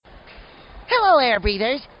air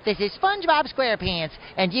breathers. This is SpongeBob SquarePants,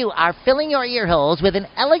 and you are filling your ear holes with an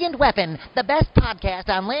elegant weapon, the best podcast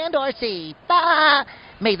on land or sea. Bah!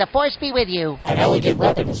 May the force be with you. An Elegant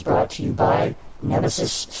Weapon is brought to you by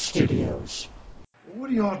Nemesis Studios. What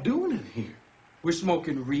are y'all doing in here? We're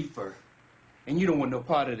smoking reefer, and you don't want no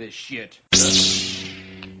part of this shit.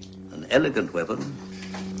 An elegant weapon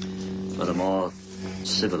for a more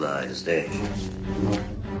civilized age.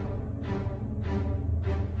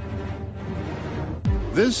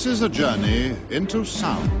 This is a journey into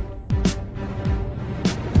sound.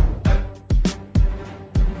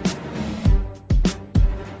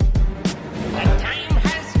 The time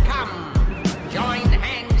has come. Join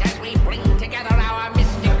hands as we bring together our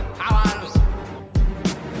mystic powers.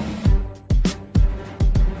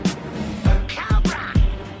 Cobra,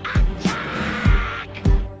 attack!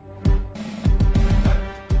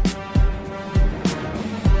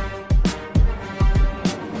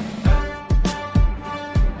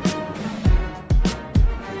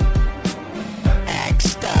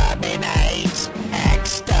 Exterminate!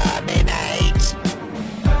 Exterminate!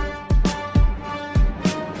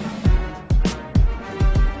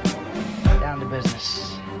 Down to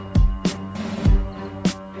business.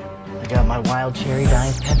 I got my wild cherry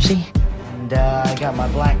Diet Pepsi, and I got my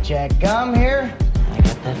blackjack gum here. I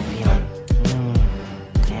got that feeling.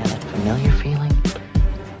 Yeah, that familiar feeling.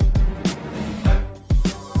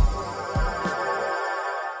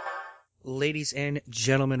 Ladies and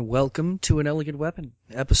gentlemen, welcome to An Elegant Weapon,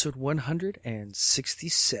 episode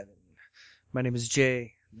 167. My name is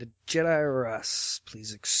Jay, the Jedi Russ.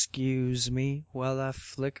 Please excuse me while I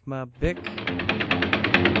flick my bick.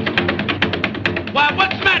 Why,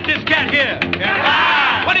 what's the matter this cat here?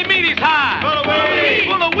 High. What do you mean he's high? Full of weed.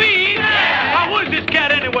 Full of weed? Yeah. Why, what is this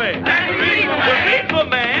cat anyway? That's the reefer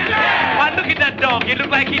man. Yeah. Why, look at that dog. He looks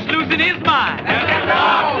like he's losing his mind.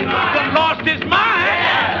 That's lost his mind?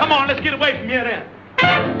 Yeah. Come on, let's get away from here then.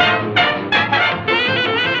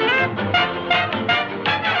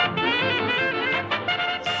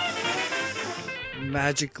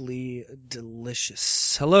 Magically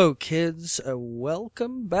delicious. Hello, kids.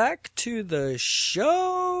 Welcome back to the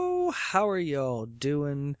show. How are y'all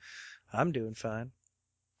doing? I'm doing fine.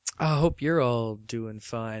 I hope you're all doing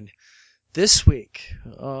fine. This week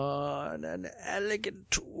on An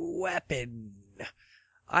Elegant Weapon,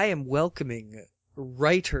 I am welcoming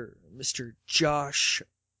writer Mr. Josh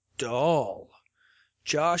Dahl.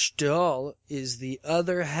 Josh Dahl is the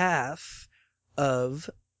other half of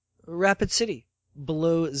Rapid City.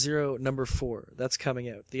 Below Zero number 4. That's coming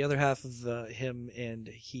out. The other half of him and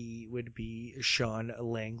he would be Sean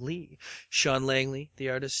Langley. Sean Langley, the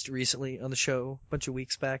artist, recently on the show a bunch of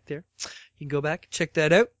weeks back there. You can go back, check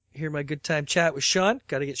that out. Hear my good time chat with Sean.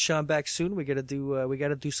 Got to get Sean back soon. We got to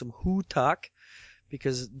do some Who talk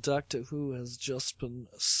because Doctor Who has just been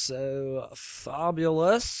so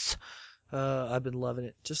fabulous. I've been loving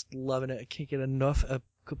it. Just loving it. I can't get enough of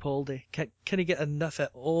Capaldi. Can I get enough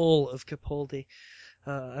at all of Capaldi?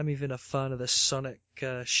 I'm even a fan of the Sonic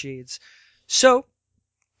shades. So,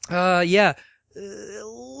 yeah, a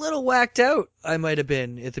little whacked out I might have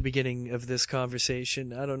been at the beginning of this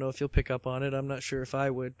conversation. I don't know if you'll pick up on it. I'm not sure if I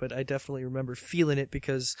would, but I definitely remember feeling it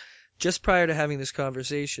because just prior to having this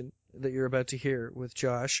conversation that you're about to hear with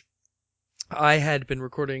Josh, I had been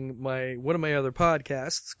recording one of my other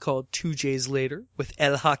podcasts called 2 J's Later with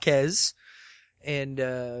El Jaquez. And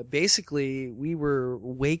basically, we were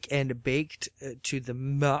wake and baked to the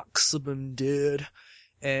maximum, dude,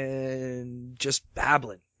 and just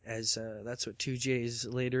babbling, as that's what 2 J's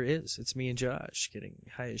Later is. It's me and Josh getting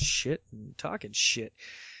high as shit and talking shit,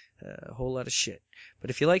 a whole lot of shit. But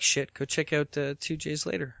if you like shit, go check out 2 J's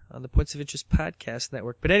Later on the Points of Interest podcast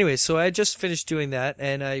network. But anyway, so I just finished doing that,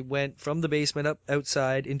 and I went from the basement up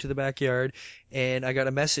outside into the backyard, and I got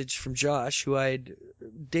a message from Josh, who I'd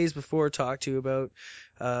days before talked to about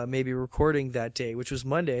maybe recording that day, which was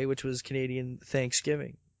Monday, which was Canadian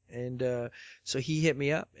Thanksgiving. And so he hit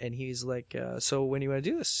me up, and he's like, so when do you want to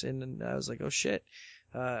do this? And I was like, oh shit,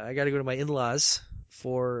 I got to go to my in-laws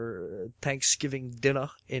for Thanksgiving dinner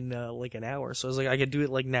in like an hour. So I was like, I can do it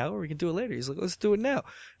like now, or we can do it later. He's like, let's do it now.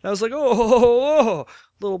 And I was like, oh,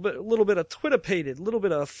 little bit of twitterpated, little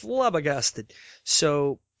bit of flabbergasted.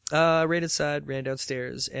 So ran inside, ran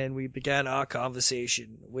downstairs, and we began our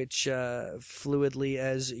conversation, which fluidly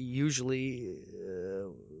as usually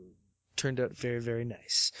turned out very, very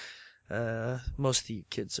nice. Most of you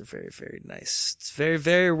kids are very, very nice. It's very,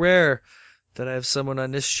 very rare that I have someone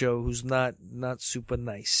on this show who's not super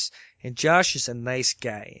nice. And Josh is a nice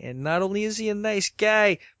guy. And not only is he a nice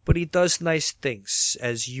guy, but he does nice things,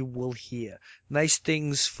 as you will hear. Nice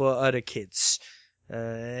things for other kids.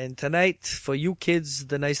 And tonight, for you kids,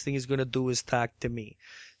 the nice thing he's going to do is talk to me.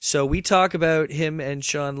 So we talk about him and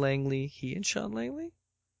Sean Langley. He and Sean Langley?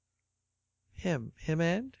 Him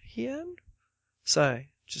and? He and? Sorry,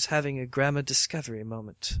 just having a grammar discovery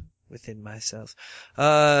moment within myself.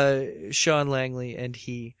 Sean Langley and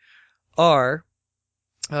he are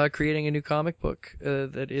creating a new comic book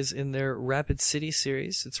that is in their Rapid City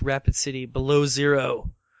series. It's Rapid City Below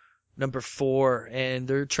Zero, number 4, and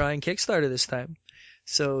they're trying Kickstarter this time.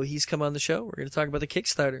 So he's come on the show. We're going to talk about the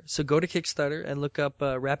Kickstarter. So go to Kickstarter and look up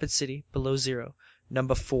Rapid City Below Zero,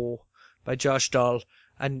 number 4, by Josh Dahl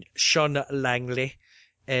and Sean Langley,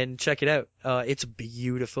 and check it out. It's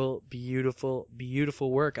beautiful, beautiful,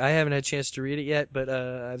 beautiful work. I haven't had a chance to read it yet, but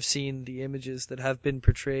I've seen the images that have been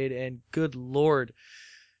portrayed, and good Lord,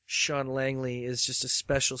 Sean Langley is just a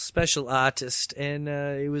special, special artist, and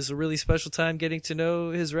it was a really special time getting to know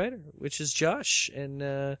his writer, which is Josh,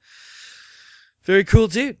 and very cool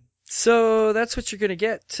dude. So that's what you're going to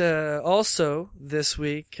get. Also, this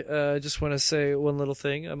week, I just want to say one little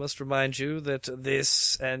thing. I must remind you that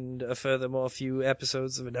this and furthermore a few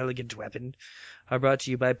episodes of An Elegant Weapon are brought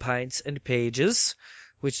to you by Pints and Pages,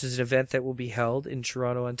 which is an event that will be held in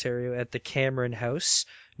Toronto, Ontario at the Cameron House,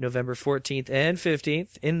 November 14th and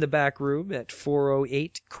 15th, in the back room at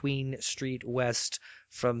 408 Queen Street West,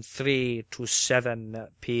 from 3 to 7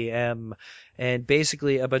 p.m. And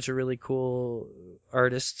basically a bunch of really cool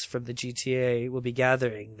artists from the GTA will be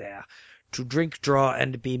gathering there to drink, draw,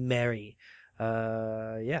 and be merry.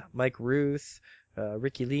 Mike Ruth,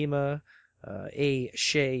 Ricky Lima, A.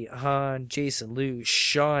 Shay Han, Jason Liu,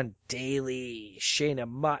 Sean Daly, Shayna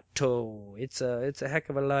Mato. It's a heck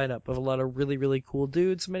of a lineup of a lot of really, really cool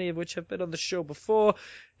dudes, many of which have been on the show before,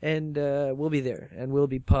 and we'll be there, and we'll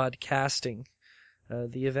be podcasting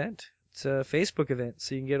the event. It's a Facebook event,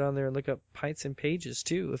 so you can get on there and look up Pints and Pages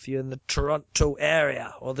too if you're in the Toronto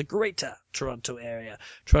area or the greater Toronto area.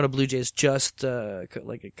 Toronto Blue Jays just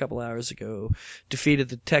like a couple hours ago defeated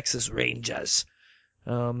the Texas Rangers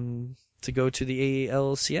to go to the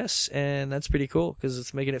ALCS, and that's pretty cool because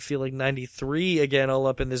it's making it feel like 93 again all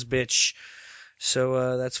up in this bitch.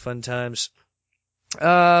 So that's fun times.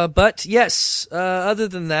 But yes, other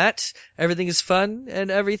than that, everything is fun and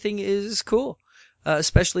everything is cool.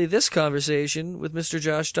 Especially this conversation with Mr.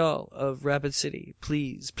 Josh Dahl of Rapid City.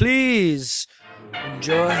 Please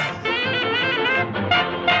enjoy.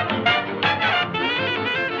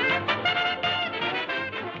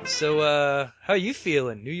 So, how you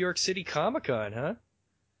feeling? New York City Comic Con,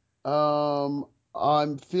 huh?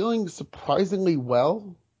 I'm feeling surprisingly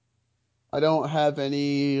well. I don't have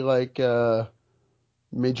any,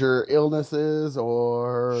 major illnesses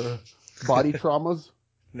or body traumas.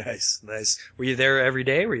 Nice. Were you there every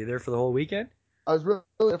day? Were you there for the whole weekend? I was really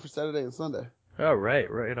there for Saturday and Sunday. Oh, right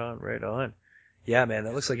on. Yeah, man,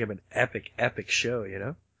 that looks like an epic show, you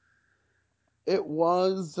know? It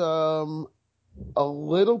was a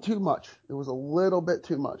little too much. It was a little bit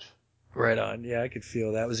too much. Right on. Yeah, I could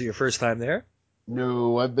feel that. Was it your first time there?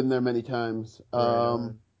 No, I've been there many times.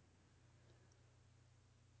 Right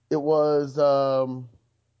it was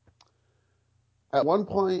at one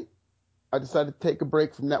point I decided to take a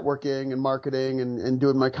break from networking and marketing and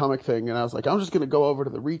doing my comic thing, and I was like, I'm just going to go over to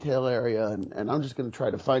the retail area and I'm just going to try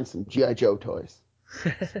to find some G.I. Joe toys.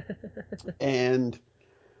 And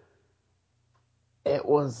it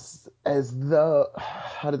was as though,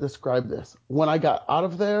 how to describe this? When I got out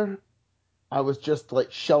of there, I was just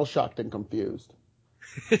like shell-shocked and confused.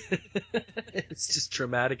 It's just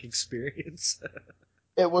traumatic experience.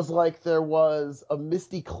 It was like there was a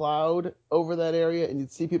misty cloud over that area, and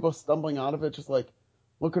you'd see people stumbling out of it, just like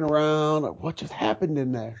looking around, like, what just happened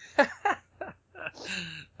in there?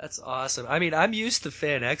 That's awesome. I mean, I'm used to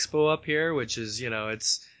Fan Expo up here, which is,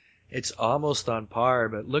 it's almost on par,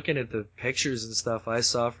 but looking at the pictures and stuff I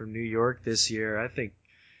saw from New York this year, I think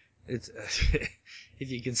it's,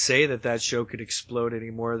 if you can say that show could explode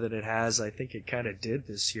any more than it has, I think it kind of did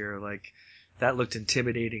this year. Like, that looked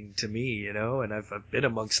intimidating to me, and I've been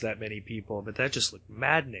amongst that many people, but that just looked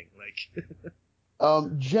maddening.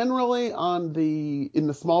 Like, generally in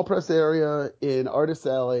the small press area in Artist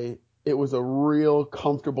Alley, it was a real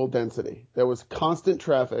comfortable density. There was constant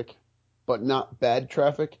traffic, but not bad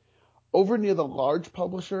traffic. Over near the large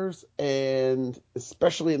publishers, and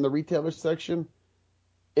especially in the retailer section,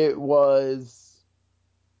 it was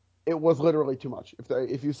literally too much.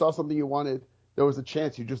 If you saw something you wanted, there was a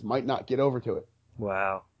chance you just might not get over to it.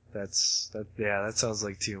 Wow. That sounds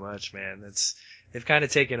like too much, man. They've kind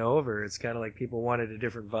of taken over. It's kind of like people wanted a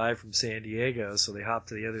different vibe from San Diego, so they hopped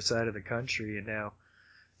to the other side of the country, and now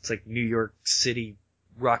it's like New York City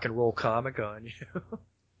Rock and Roll Comic Con,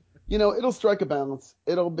 it'll strike a balance.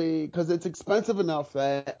 It'll be, because it's expensive enough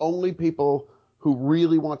that only people who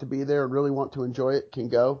really want to be there and really want to enjoy it can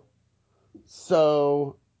go.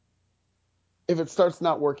 So if it starts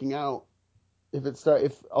not working out, if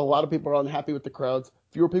a lot of people are unhappy with the crowds,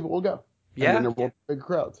 fewer people will go. Yeah. And then there will be big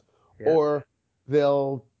crowds. Yeah. Or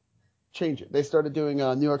they'll change it. They started doing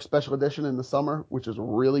a New York Special Edition in the summer, which is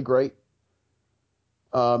really great.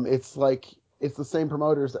 It's the same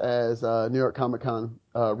promoters as New York Comic Con,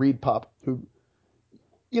 Reed Pop, who,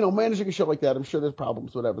 managing a show like that, I'm sure there's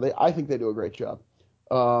problems, whatever. I think they do a great job.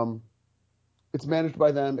 It's managed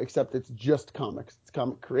by them, except it's just comics. It's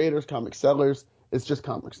comic creators, comic sellers. It's just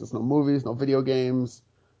comics. There's no movies, no video games,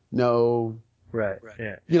 no. Right.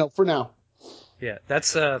 Yeah. For now. Yeah.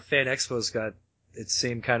 That's Fan Expo's got its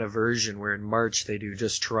same kind of version where in March they do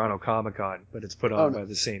just Toronto Comic Con, but it's put on by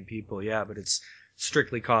the same people. Yeah, but it's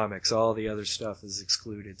strictly comics. All the other stuff is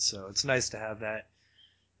excluded. So it's nice to have that.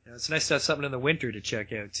 It's nice to have something in the winter to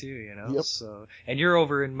check out too. Yep. So, and you're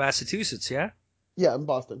over in Massachusetts, yeah? Yeah, in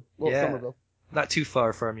Boston. Well, Yeah. Somerville. Not too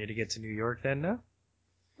far from you to get to New York, then, no?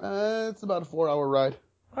 It's about a 4-hour ride.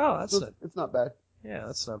 Oh, It's not bad. Yeah,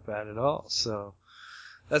 that's not bad at all. So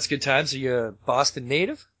that's good times. Are you a Boston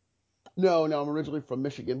native? No, I'm originally from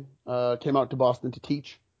Michigan. Came out to Boston to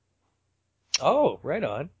teach. Oh, right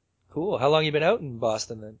on. Cool. How long you been out in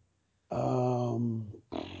Boston then?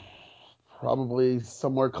 Probably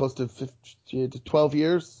somewhere close to 15 to 12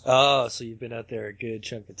 years. Oh, so you've been out there a good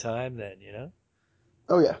chunk of time then,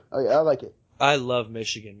 Oh yeah, I like it. I love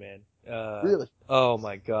Michigan, man. Really? Oh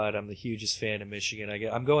my God, I'm the hugest fan of Michigan.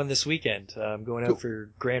 I'm going this weekend. I'm going out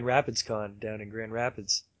for Grand Rapids Con down in Grand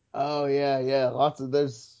Rapids. Oh yeah.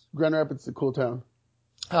 There's Grand Rapids is a cool town.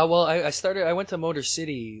 Well, I went to Motor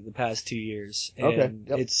City the past 2 years, and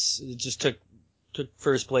Yep. it just took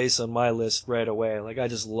first place on my list right away. Like, I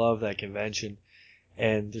just love that convention,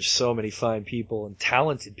 and there's so many fine people and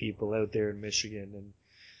talented people out there in Michigan, and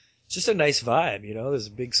it's just a nice vibe, There's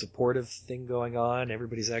a big supportive thing going on.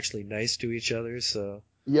 Everybody's actually nice to each other, so.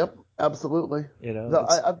 Yep, absolutely.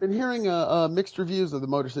 I've been hearing mixed reviews of the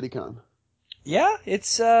Motor City Con. Yeah,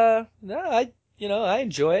 it's I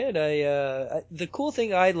enjoy it. The cool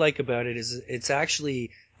thing I like about it is it's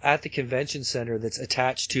actually at the convention center that's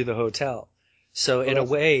attached to the hotel. So in a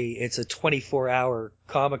way, it's a 24-hour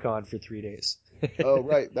Comic-Con for 3 days. Oh,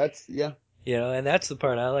 right. That's, yeah. And that's the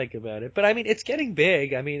part I like about it. But I mean, it's getting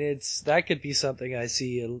big. I mean, that could be something I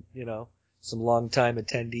see, some long-time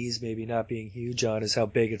attendees maybe not being huge on, is how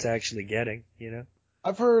big it's actually getting,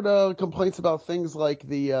 I've heard complaints about things like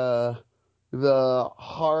the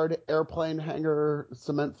hard airplane hangar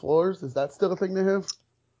cement floors. Is that still a thing they have?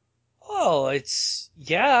 Well,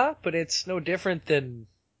 but it's no different than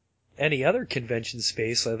any other convention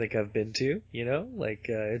space I think I've been to,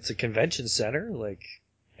 it's a convention center, like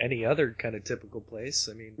any other kind of typical place.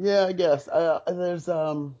 I mean, yeah, I guess. There's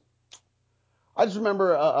I just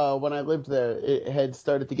remember when I lived there, it had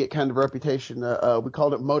started to get kind of a reputation. We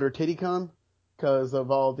called it Motor TittyCon because of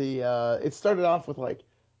all the. It started off with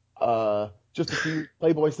just a few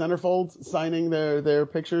Playboy centerfolds signing their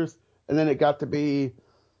pictures, and then it got to be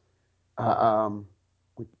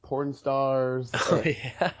with porn stars. Oh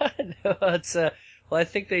yeah, no, it's well, I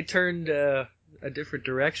think they turned a different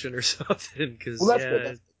direction or something. Cause, well, that's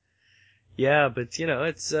good. Yeah, but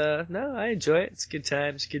it's no, I enjoy it. It's good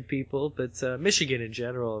times, good people. But Michigan in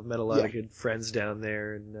general, I've met a lot of good friends down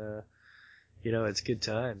there, and it's good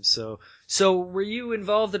times. So were you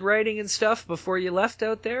involved in writing and stuff before you left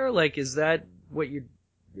out there? Like, is that what you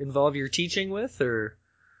involve your teaching with, or?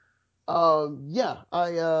 Yeah,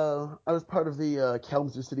 I was part of the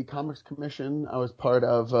Kalamazoo City Comics Commission. I was part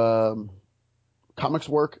of comics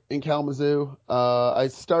work in Kalamazoo. I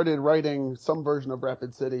started writing some version of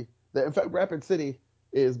Rapid City. In fact, Rapid City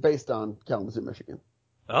is based on Kalamazoo, Michigan.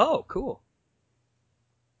 Oh, cool.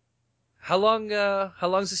 How long's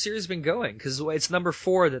the series been going? Because it's number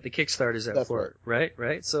 4 that the Kickstarter's out for,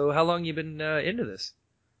 right? So how long you been into this?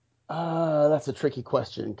 That's a tricky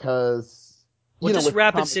question, because just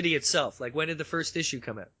Rapid City itself. Like, when did the first issue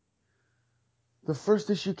come out? The first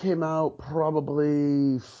issue came out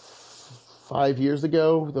probably 5 years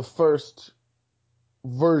ago. The first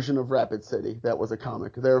version of Rapid City that was a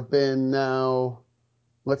comic. There have been now,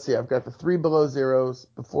 let's see, I've got the 3 Below Zeros.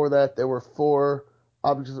 Before that, there were 4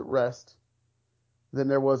 Objects at Rest. Then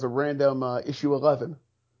there was a random issue 11,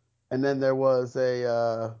 and then there was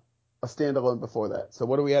a standalone before that. So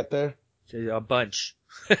what are we at there? A bunch.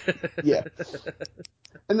 Yeah.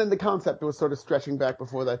 And then the concept was sort of stretching back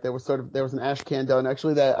before that. There was an Ashcan done.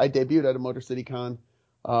 Actually, that I debuted at a Motor City Con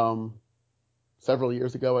several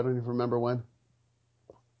years ago. I don't even remember when.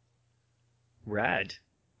 Rad.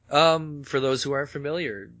 For those who aren't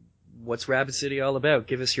familiar, what's Rapid City all about?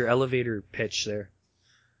 Give us your elevator pitch there.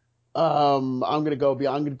 I'm gonna go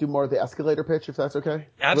beyond. I'm gonna do more of the escalator pitch, if that's okay.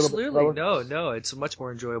 Absolutely. No, it's a much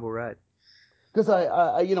more enjoyable ride. Because I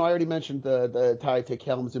already mentioned the tie to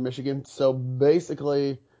Kalamazoo, Michigan. So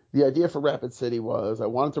basically, the idea for Rapid City was I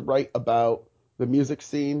wanted to write about the music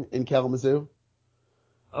scene in Kalamazoo.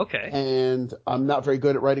 Okay. And I'm not very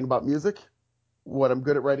good at writing about music. What I'm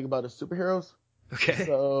good at writing about is superheroes. Okay.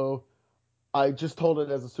 So I just told it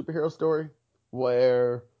as a superhero story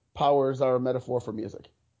where powers are a metaphor for music.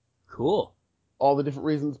 Cool. All the different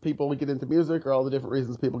reasons people get into music or all the different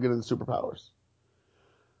reasons people get into superpowers.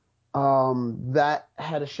 That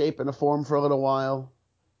had a shape and a form for a little while.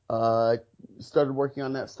 Started working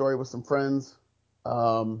on that story with some friends.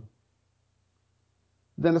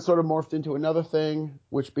 Then it sort of morphed into another thing,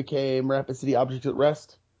 which became Rapid City Objects at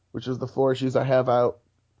Rest, which is the 4 issues I had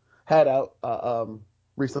out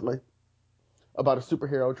recently about a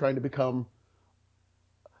superhero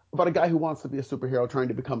about a guy who wants to be a superhero trying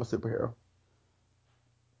to become a superhero.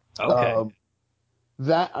 Okay.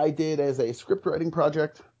 That I did as a script writing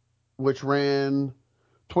project, which ran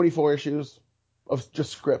 24 issues of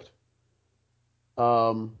just script.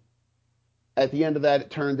 At the end of that,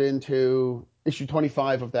 it turned into issue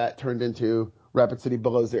 25 of that turned into Rapid City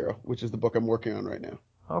Below Zero, which is the book I'm working on right now.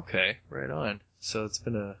 Okay, right on. So it's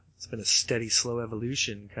been a steady, slow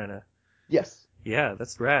evolution, kind of. Yes. Yeah,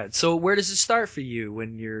 that's rad. So where does it start for you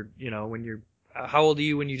how old are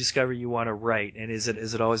you when you discover you want to write? And is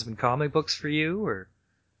it always been comic books for you, or?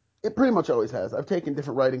 It pretty much always has. I've taken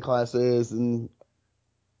different writing classes and,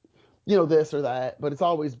 this or that, but it's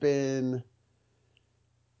always been,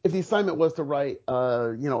 if the assignment was to write, a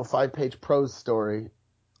 5-page prose story,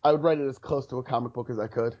 I would write it as close to a comic book as I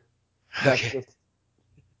could. That's Okay. just,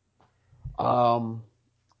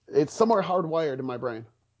 it's somewhere hardwired in my brain.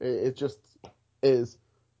 It just is.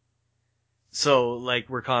 So, like,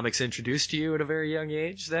 were comics introduced to you at a very young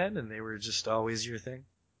age then, and they were just always your thing?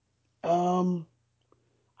 I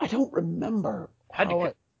don't remember.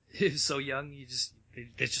 So young, it's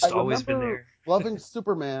just always been there. Loving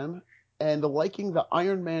Superman and liking the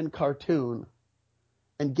Iron Man cartoon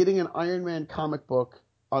and getting an Iron Man comic book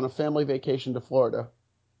on a family vacation to Florida.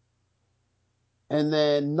 And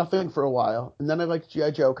then nothing for a while. And then I liked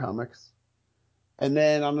G.I. Joe comics. And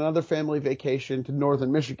then on another family vacation to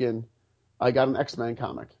northern Michigan, I got an X-Men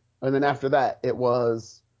comic. And then after that, it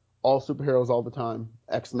was all superheroes all the time.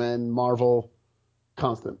 X-Men, Marvel,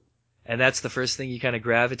 constant. And that's the first thing you kind of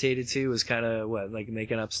gravitated to, was kind of like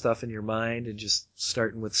making up stuff in your mind and just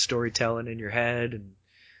starting with storytelling in your head and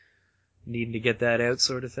needing to get that out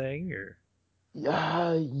sort of thing, or?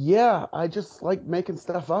 Yeah, I just like making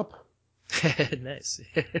stuff up. Nice.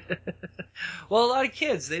 Well, a lot of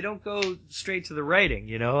kids, they don't go straight to the writing,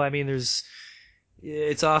 I mean,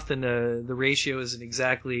 it's often the ratio isn't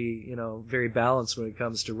exactly, very balanced when it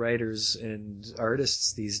comes to writers and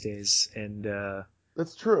artists these days. And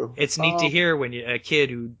that's true. It's neat to hear when a kid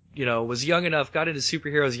who, was young enough, got into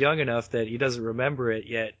superheroes young enough that he doesn't remember it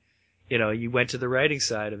yet, you went to the writing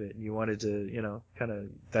side of it and you wanted to, kind of,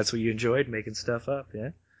 that's what you enjoyed, making stuff up,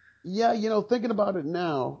 yeah? Yeah, thinking about it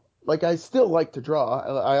now, like, I still like to draw.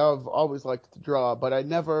 I've always liked to draw, but I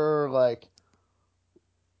never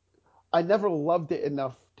loved it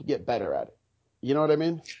enough to get better at it. You know what I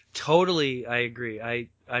mean? Totally, I agree.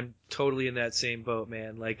 I'm totally in that same boat,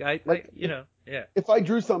 man. Yeah. If I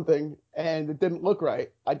drew something and it didn't look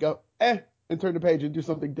right, I'd go, and turn the page and do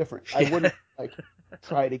something different. I wouldn't,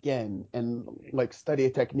 try it again and, study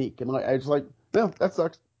a technique. And, I just no, that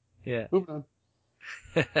sucks. Yeah. Moving on.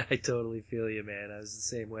 I totally feel you, man. I was the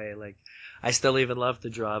same way. I still even love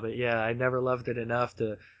to draw, but yeah, I never loved it enough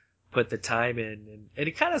to put the time in. And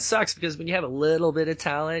it kind of sucks because when you have a little bit of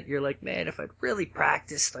talent, you're like, man, if I'd really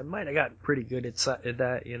practiced, I might have gotten pretty good at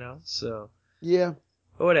that, So yeah,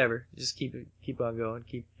 but whatever. Just keep on going,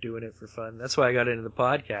 keep doing it for fun. That's why I got into the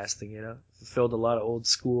podcasting. Fulfilled a lot of old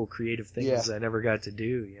school creative things I never got to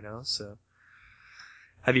do. So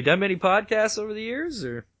have you done many podcasts over the years,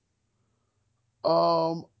 or?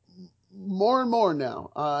 More and more now.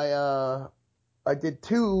 I did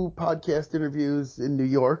 2 podcast interviews in New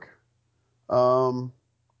York. I've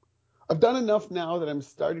done enough now that I'm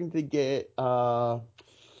starting to get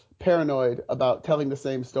paranoid about telling the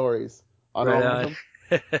same stories on all of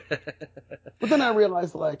them. But then I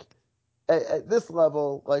realized, at this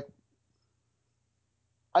level,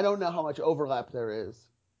 I don't know how much overlap there is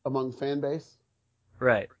among fan base.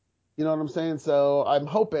 Right. You know what I'm saying? So I'm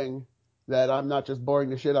hoping that I'm not just boring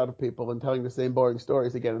the shit out of people and telling the same boring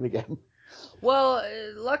stories again and again. Well,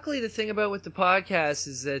 luckily the thing about with the podcast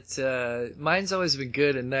is that mine's always been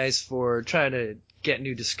good and nice for trying to get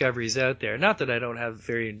new discoveries out there. Not that I don't have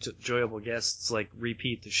very enjoyable guests like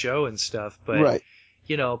repeat the show and stuff, but Right.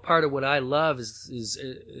 you know, part of what I love is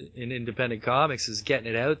in independent comics is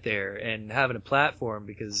getting it out there and having a platform,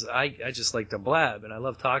 because I just like to blab and I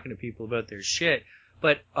love talking to people about their shit.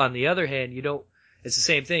 But on the other hand, it's the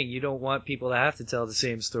same thing. You don't want people to have to tell the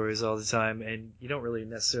same stories all the time, and you don't really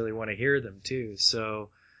necessarily want to hear them too. So,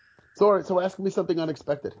 So ask me something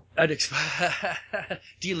unexpected.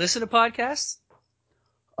 Do you listen to podcasts?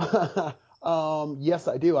 Yes,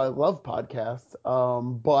 I do. I love podcasts.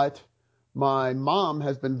 But my mom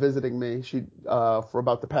has been visiting me. For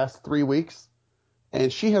about the past 3 weeks,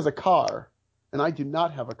 and she has a car, and I do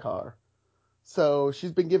not have a car. So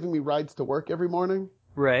she's been giving me rides to work every morning.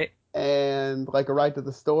 Right. And like a ride to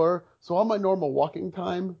the store. So on my normal walking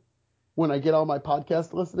time, when I get all my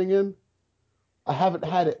podcast listening in, I haven't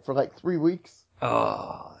had it for like 3 weeks.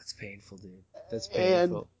 Oh, that's painful, dude. That's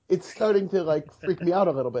painful. And it's starting to like freak me out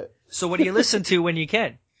a little bit. So what do you listen to when you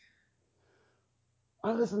can?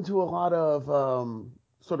 I listen to a lot of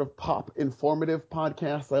sort of pop informative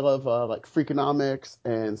podcasts. I love like Freakonomics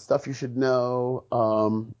and Stuff You Should Know.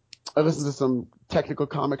 I listen to some technical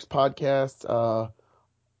comics podcasts.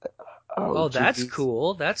 That's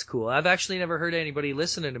cool. That's cool. I've actually never heard anybody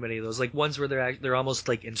listening to many of those, like ones where they're almost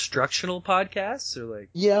like instructional podcasts, or like.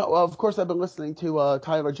 Yeah, well, of course I've been listening to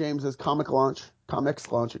Tyler James's Comics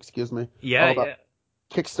Launch, excuse me. Yeah, all about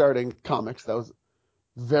kickstarting comics. That was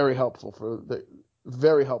very helpful for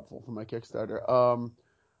my Kickstarter.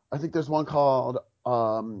 I think there's one called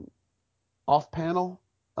Off Panel.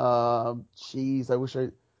 I'm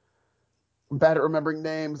bad at remembering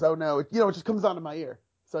names. Oh no, it just comes onto my ear.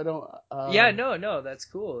 So I don't. No, that's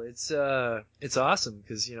cool. It's awesome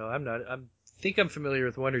because I think I'm familiar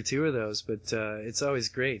with one or two of those, but it's always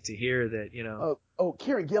great to hear that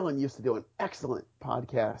Kieran Gillen used to do an excellent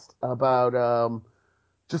podcast about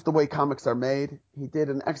just the way comics are made. He did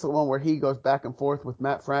an excellent one where he goes back and forth with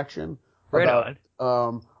Matt Fraction about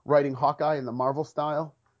writing Hawkeye in the Marvel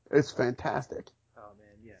style. It's fantastic. Oh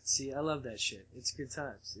man, yeah. See, I love that shit. It's good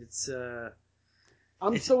times.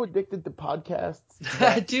 I'm so addicted to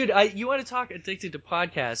podcasts. Dude, you want to talk addicted to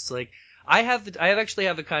podcasts? Like, I actually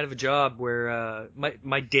have the kind of a job where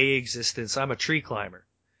my day existence, I'm a tree climber.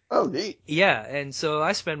 Oh, neat. Yeah, and so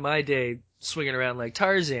I spend my day swinging around like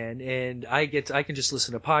Tarzan, and I can just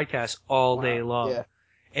listen to podcasts all day long. Yeah.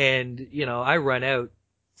 And I run out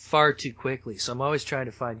far too quickly, so I'm always trying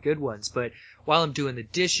to find good ones. But while I'm doing the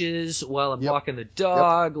dishes, while I'm walking the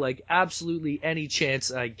dog, like absolutely any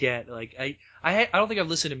chance I get, like I don't think I've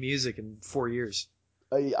listened to music in 4 years.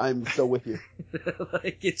 I'm so with you.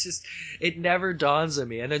 Like it never dawns on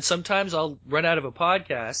me. And then sometimes I'll run out of a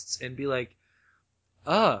podcast and be like,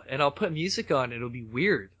 and I'll put music on and it'll be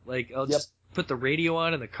weird. Like I'll just put the radio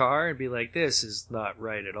on in the car and be like, this is not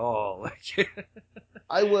right at all. Like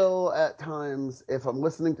I will at times, if I'm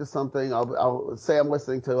listening to something, I'll say I'm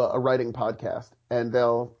listening to a writing podcast and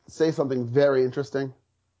they'll say something very interesting.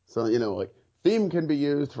 So, like theme can be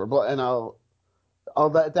used for, and I'll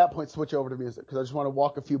at that point switch over to music because I just want to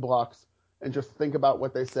walk a few blocks and just think about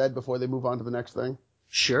what they said before they move on to the next thing.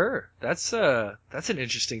 Sure. That's an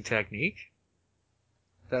interesting technique.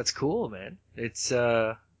 That's cool, man. It's,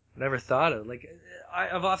 never thought of. Like,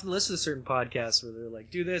 I've often listened to certain podcasts where they're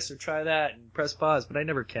like, do this or try that and press pause, but I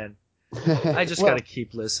never can. I just gotta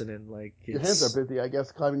keep listening. Like, your hands are busy, I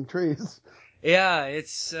guess, climbing trees. Yeah,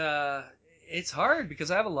 it's hard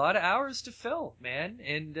because I have a lot of hours to fill, man.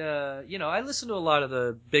 And, I listen to a lot of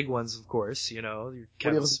the big ones, of course, your What do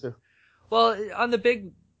you listen to? Well, on the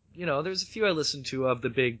big, there's a few I listen to of the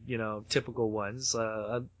big, typical ones.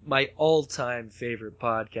 My all-time favorite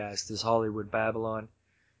podcast is Hollywood Babylon.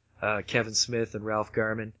 Kevin Smith and Ralph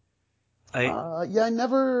Garman. I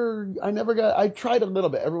tried a little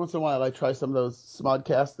bit. Every once in a while I try some of those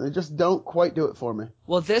Smodcasts and they just don't quite do it for me.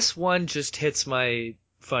 Well, this one just hits my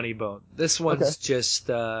funny bone. This one's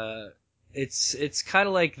just, it's kind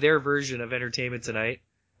of like their version of Entertainment Tonight.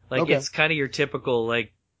 Like, it's kind of your typical,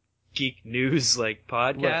 like, geek news, like,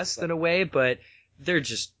 podcast in a way, but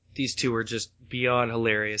these two are just beyond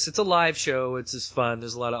hilarious. It's a live show. It's just fun.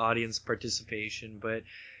 There's a lot of audience participation, but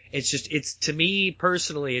it's to me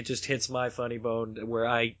personally, it just hits my funny bone where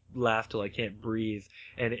I laugh till I can't breathe.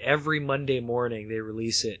 And every Monday morning they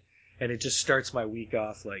release it, and it just starts my week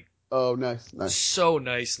off like, oh, nice, so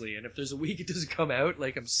nicely. And if there's a week it doesn't come out,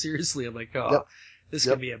 like I'm like, this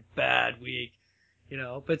could be a bad week,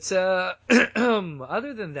 But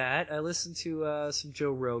other than that, I listen to some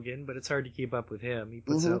Joe Rogan, but it's hard to keep up with him. He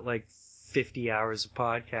puts out like 50 hours of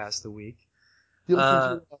podcast a week. Do you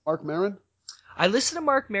listen to Mark Maron? I listen to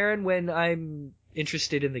Mark Maron when I'm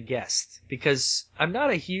interested in the guest, because I'm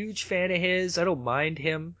not a huge fan of his. I don't mind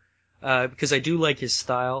him, because I do like his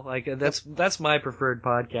style. Like, that's my preferred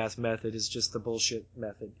podcast method, is just the bullshit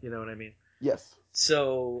method. You know what I mean? Yes.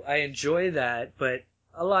 So I enjoy that, but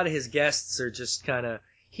a lot of his guests are just kind of,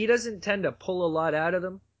 he doesn't tend to pull a lot out of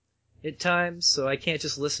them at times, so I can't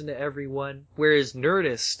just listen to everyone. Whereas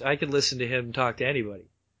Nerdist, I could listen to him talk to anybody.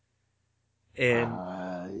 And,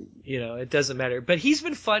 it doesn't matter. But he's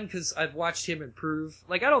been fun because I've watched him improve.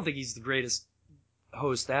 Like, I don't think he's the greatest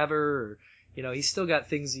host ever, or, he's still got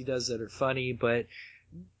things he does that are funny, but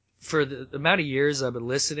for the amount of years I've been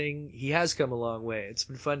listening, he has come a long way. It's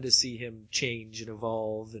been fun to see him change and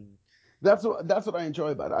evolve, and that's what I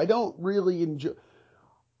enjoy about it. I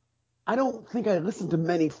don't think I listen to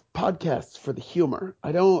many podcasts for the humor.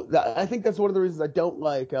 I think that's one of the reasons I don't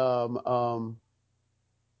like the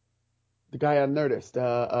guy on Nerdist,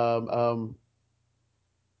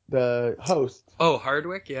 the host. Oh,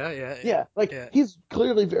 Hardwick? Yeah. He's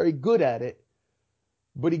clearly very good at it,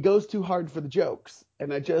 but he goes too hard for the jokes,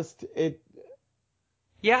 and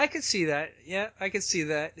Yeah, I could see that.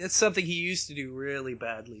 It's something he used to do really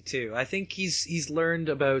badly too. I think he's learned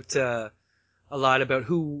about a lot about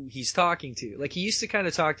who he's talking to. Like, he used to kind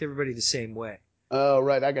of talk to everybody the same way. Oh,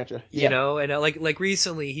 right, I gotcha. Yeah. And like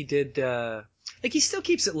recently he did he still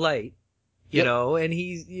keeps it light. And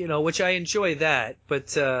he's, which I enjoy that,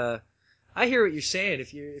 but, I hear what you're saying.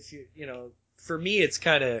 If you, for me, it's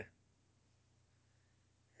kind of,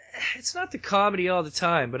 it's not the comedy all the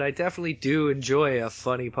time, but I definitely do enjoy a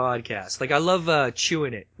funny podcast. Like, I love,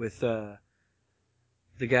 Chewing It with, the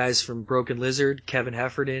guys from Broken Lizard, Kevin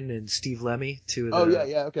Heffernan and Steve Lemmy, two of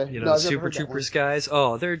the, okay. Super Troopers guys.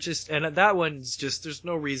 Oh, they're just, and that one's just, there's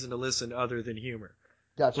no reason to listen other than humor.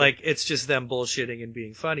 Gotcha. Like, it's just them bullshitting and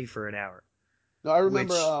being funny for an hour. No, I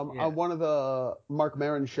remember on one of the Mark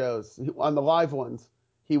Maron shows, on the live ones,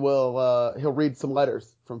 he'll read some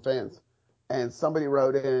letters from fans, and somebody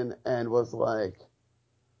wrote in and was like,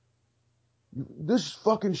 "This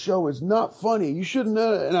fucking show is not funny. You shouldn't."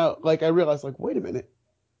 And I realized, like, wait a minute,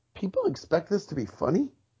 people expect this to be funny?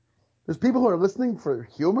 There's people who are listening for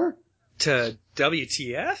humor? To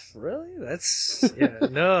WTF? Really? That's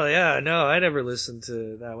no, I never listened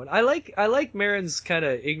to that one. I like Maron's kind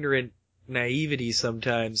of ignorant naivety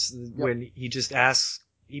sometimes when he just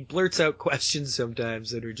he blurts out questions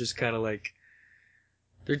sometimes that are just kind of like,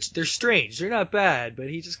 they're strange. They're not bad, but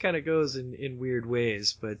he just kind of goes in weird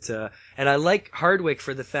ways. But, and I like Hardwick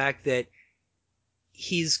for the fact that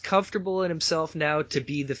he's comfortable in himself now to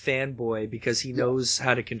be the fanboy because he knows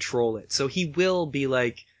how to control it. So he will be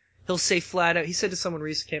like, he'll say flat out, he said to someone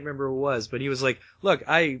recently, can't remember who it was, but he was like, look,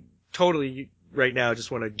 I totally right now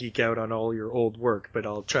just want to geek out on all your old work, but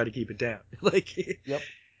I'll try to keep it down.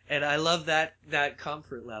 And I love that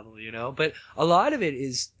comfort level, but a lot of it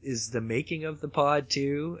is the making of the pod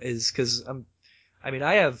too, is cause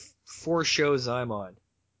I have 4 shows I'm on.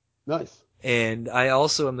 Nice. And I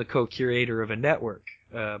also am the co-curator of a network,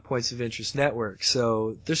 Points of Interest Network.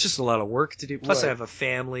 So there's just a lot of work to do. Plus I have a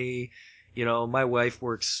family, my wife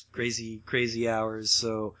works crazy hours.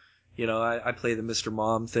 So, I play the Mr.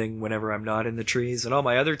 Mom thing whenever I'm not in the trees, and all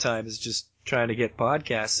my other time is just trying to get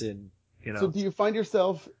podcasts in, So do you find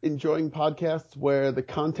yourself enjoying podcasts where the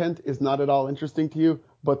content is not at all interesting to you,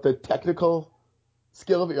 but the technical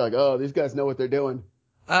skill of it, you're like, oh, these guys know what they're doing?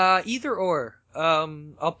 Either or.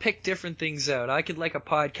 I'll pick different things out. I could like a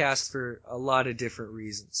podcast for a lot of different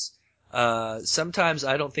reasons. Sometimes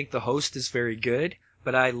I don't think the host is very good,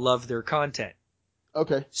 but I love their content.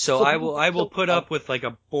 Okay. So I will put up with like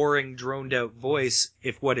a boring, droned out voice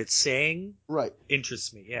if what it's saying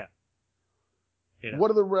interests me. Yeah. What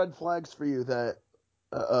are the red flags for you that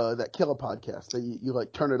kill a podcast, that you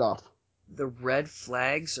like turn it off? The red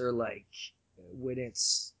flags are like when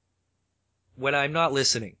I'm not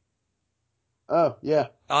listening. Oh, yeah.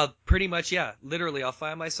 Pretty much, yeah. Literally, I'll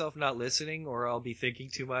find myself not listening, or I'll be thinking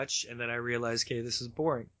too much, and then I realize, okay, this is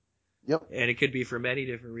boring. Yep. And it could be for many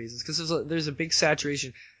different reasons, because there's a big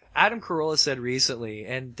saturation. Adam Carolla said recently,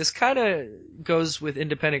 and this kind of goes with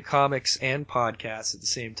independent comics and podcasts at the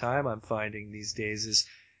same time, I'm finding these days, is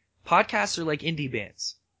podcasts are like indie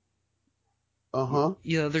bands. Uh-huh.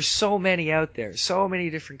 There's so many out there, so many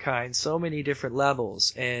different kinds, so many different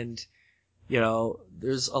levels, and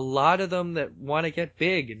there's a lot of them that want to get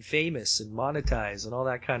big and famous and monetize and all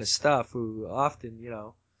that kind of stuff, who often,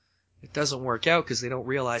 it doesn't work out because they don't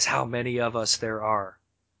realize how many of us there are.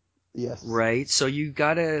 Yes. Right? So you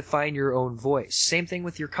gotta find your own voice. Same thing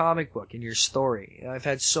with your comic book and your story. I've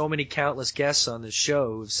had so many countless guests on this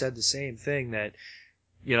show who've said the same thing, that,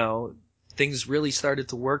 you know, things really started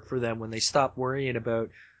to work for them when they stopped worrying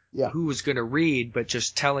about who was going to read, but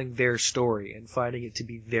just telling their story and finding it to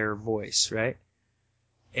be their voice, right?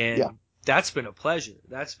 And that's been a pleasure.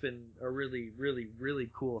 That's been a really, really, really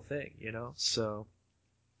cool thing, you know? So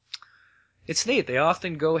it's neat. They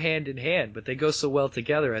often go hand in hand, but they go so well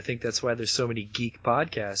together. I think that's why there's so many geek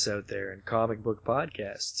podcasts out there and comic book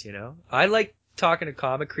podcasts, you know? I like talking to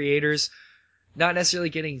comic creators, not necessarily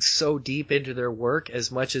getting so deep into their work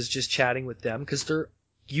as much as just chatting with them, because they're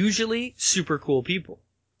usually super cool people.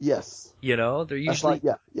 Yes. You know, they're usually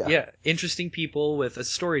yeah, interesting people with a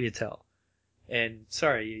story to tell. And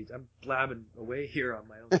sorry, I'm blabbing away here on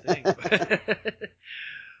my own thing.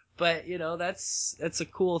 But you know, that's a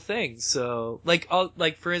cool thing. So like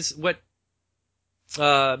for instance,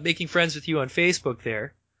 making friends with you on Facebook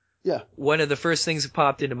there. Yeah. One of the first things that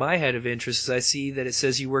popped into my head of interest is I see that it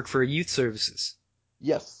says you work for Youth Services.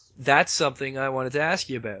 Yes. That's something I wanted to ask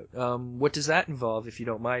you about. What does that involve, if you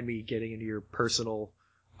don't mind me getting into your personal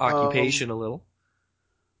occupation a little?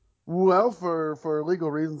 Well, for legal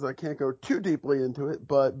reasons, I can't go too deeply into it,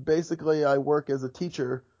 but basically I work as a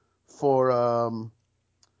teacher for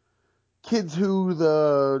kids who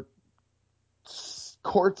the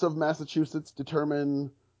courts of Massachusetts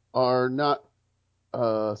determine are not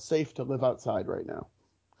safe to live outside right now.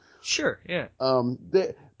 Sure, yeah.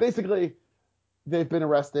 They've been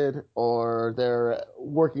arrested, or they're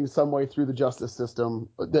working some way through the justice system.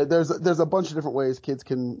 There's a bunch of different ways kids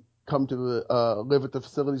can come to live at the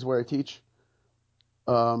facilities where I teach.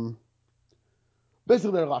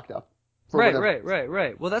 Basically, they're locked up.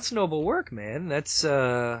 Right. Well, that's noble work, man. That's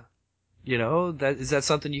you know, is that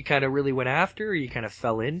something you kind of really went after, or you kind of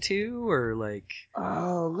fell into, or like?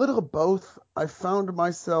 A little of both. I found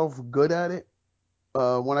myself good at it.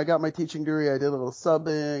 When I got my teaching degree, I did a little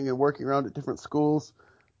subbing and working around at different schools,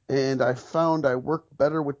 and I found I worked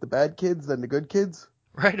better with the bad kids than the good kids.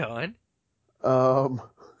 Right on.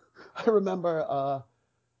 I remember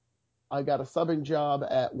I got a subbing job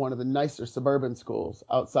at one of the nicer suburban schools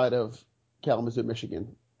outside of Kalamazoo,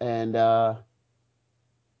 Michigan, and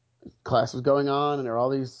class was going on, and there were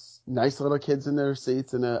all these nice little kids in their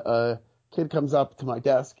seats, and a kid comes up to my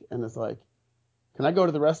desk and is like, "Can I go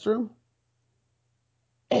to the restroom?"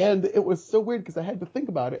 And it was so weird because I had to think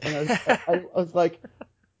about it, and I was like,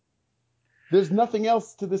 "There's nothing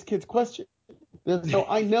else to this kid's question.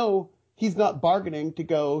 I know he's not bargaining to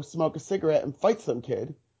go smoke a cigarette and fight some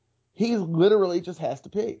kid. He literally just has to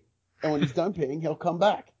pee, and when he's done peeing, he'll come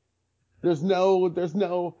back. There's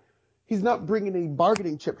no." He's not bringing any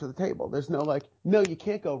bargaining chip to the table. There's no like, no, you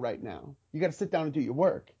can't go right now. You got to sit down and do your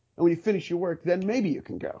work. And when you finish your work, then maybe you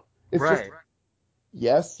can go. It's right. just,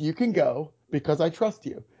 yes, you can go because I trust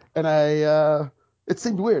you. And it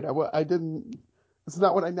seemed weird. It's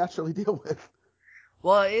not what I naturally deal with.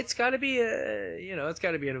 Well, it's got to be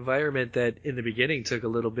an environment that in the beginning took a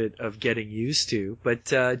little bit of getting used to. But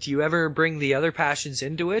do you ever bring the other passions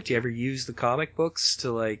into it? Do you ever use the comic books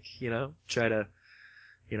to try to,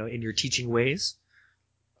 in your teaching ways?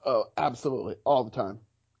 Oh, absolutely. All the time.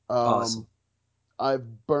 Awesome.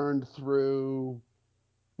 I've burned through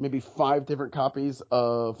maybe 5 different copies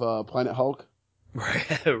of Planet Hulk.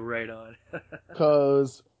 Right on.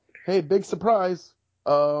 Because, hey, big surprise.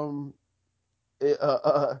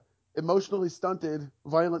 Emotionally stunted,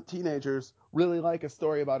 violent teenagers really like a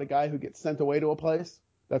story about a guy who gets sent away to a place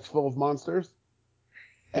that's full of monsters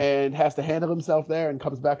and has to handle himself there and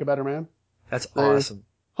comes back a better man. That's awesome.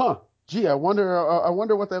 Huh. Gee, I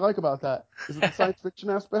wonder what they like about that. Is it the science fiction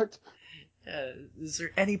aspect? Is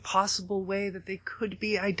there any possible way that they could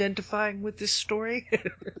be identifying with this story?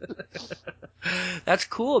 That's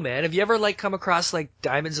cool, man. Have you ever come across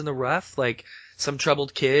diamonds in the rough, some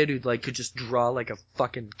troubled kid who could just draw like a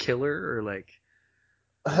fucking killer, or like?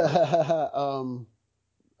 They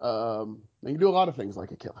can do a lot of things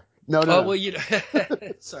like a killer. No. Well,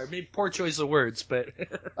 sorry, maybe poor choice of words, but.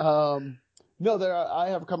 No, I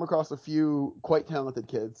have come across a few quite talented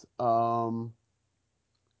kids. How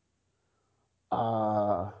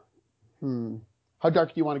dark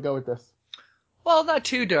do you want to go with this? Well, not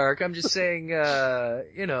too dark. I'm just saying, are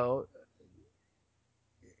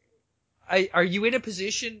you in a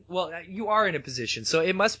position? Well, you are in a position, so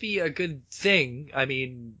it must be a good thing. I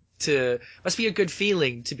mean, must be a good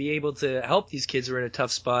feeling to be able to help these kids who are in a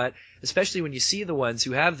tough spot, especially when you see the ones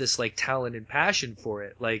who have this talent and passion for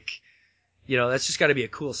it. That's just got to be a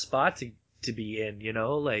cool spot to be in,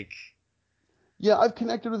 Yeah, I've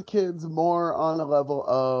connected with kids more on a level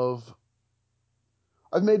of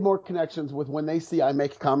I've made more connections with when they see I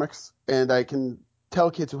make comics, and I can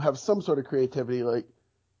tell kids who have some sort of creativity, like,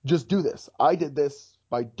 just do this. I did this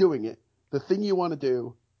by doing it. The thing you want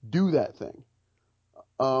to do that thing.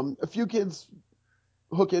 A few kids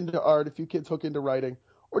hook into art, a few kids hook into writing,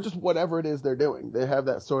 or just whatever it is they're doing. They have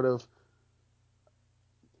that sort of,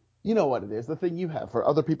 you know what it is, the thing you have for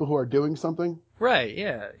other people who are doing something. Right,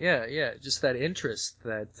 yeah. Just that interest,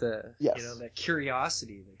 that, yes. You know, that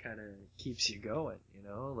curiosity that kind of keeps you going, you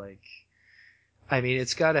know? Like, I mean,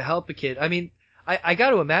 it's got to help a kid. I mean, I got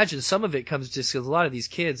to imagine some of it comes just because a lot of these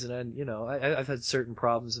kids, and you know, I've had certain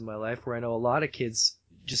problems in my life where I know a lot of kids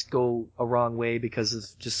just go a wrong way because of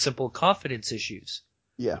just simple confidence issues.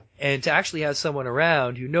 Yeah. And to actually have someone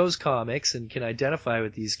around who knows comics and can identify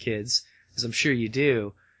with these kids, as I'm sure you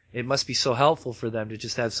do, it must be so helpful for them to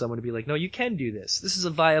just have someone to be like, no, you can do this. This is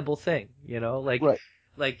a viable thing, you know? Like, right.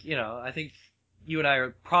 Like, you know, I think you and I are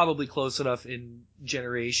probably close enough in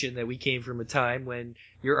generation that we came from a time when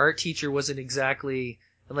your art teacher wasn't exactly,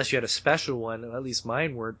 unless you had a special one, at least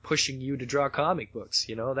mine weren't, pushing you to draw comic books,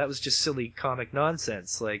 you know? That was just silly comic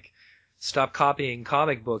nonsense. Like, stop copying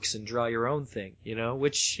comic books and draw your own thing, you know?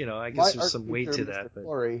 Which, you know, I guess there's some weight to that. But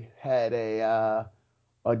Corey had a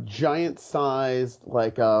giant-sized,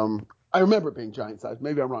 like, I remember it being giant-sized.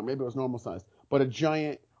 Maybe I'm wrong. Maybe it was normal-sized. But a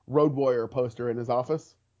giant Road Warrior poster in his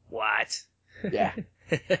office. What? Yeah.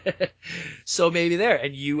 So maybe there,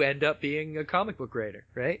 and you end up being a comic book writer,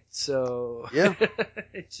 right? So yeah,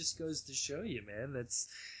 it just goes to show you, man.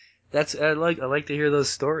 That's I like to hear those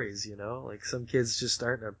stories, you know. Like some kids just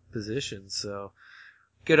aren't in a position. So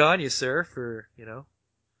good on you, sir, for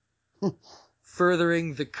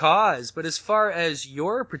furthering the cause. But as far as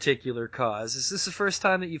your particular cause, is this the first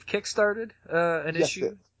time that you've kickstarted an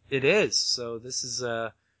issue? It is. So this is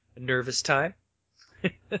a nervous time.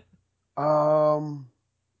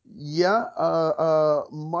 Yeah,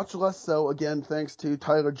 much less so, again, thanks to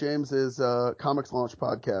Tyler James's Comics Launch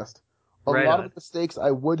podcast. A lot of the mistakes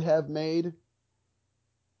I would have made,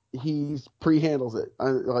 he pre-handles it.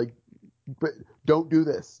 But don't do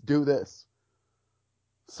this, do this.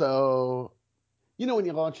 So, you know when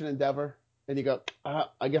you launch an endeavor, and you go,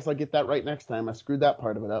 I guess I'll get that right next time. I screwed that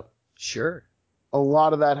part of it up. Sure. A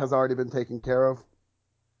lot of that has already been taken care of.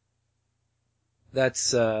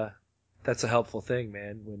 That's a helpful thing,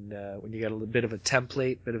 man. When you got a little bit of a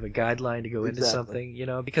template, bit of a guideline to go into something, you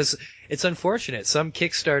know, because it's unfortunate. Some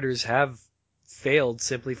Kickstarters have failed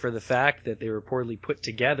simply for the fact that they were poorly put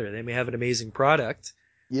together. They may have an amazing product.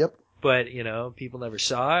 Yep. But, you know, people never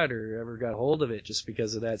saw it or ever got hold of it just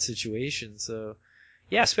because of that situation. So,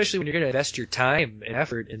 yeah, especially when you're going to invest your time and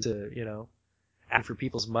effort into, you know, asking for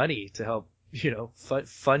people's money to help, you know,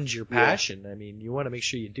 fund your passion. Yeah. I mean, you want to make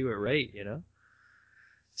sure you do it right, you know?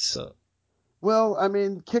 So. Well, I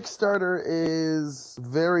mean, Kickstarter is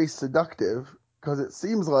very seductive because it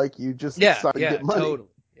seems like you just decide to get money. Totally.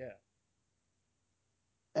 Yeah.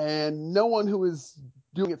 And no one who is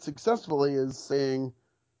doing it successfully is saying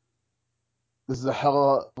this is a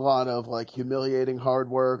hell of a lot of like humiliating hard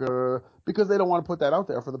work, or because they don't want to put that out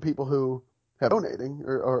there for the people who have donating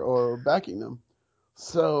or backing them.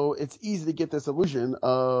 So it's easy to get this illusion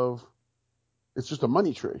of it's just a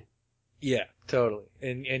money tree. Yeah, totally.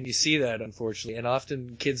 And you see that, unfortunately. And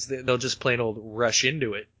often kids, they'll just plain old rush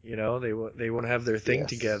into it, you know? They won't have their thing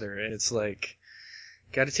together. And it's like,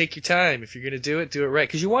 got to take your time. If you're going to do it right.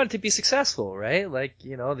 Because you want it to be successful, right? Like,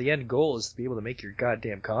 you know, the end goal is to be able to make your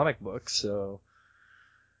goddamn comic book, so.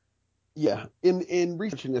 Yeah. In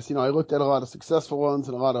researching this, you know, I looked at a lot of successful ones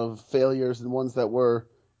and a lot of failures and ones that were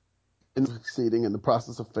succeeding in the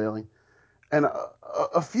process of failing. And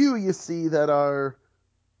a few you see that are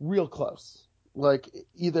real close. Like,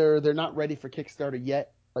 either they're not ready for Kickstarter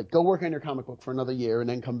yet, like go work on your comic book for another year and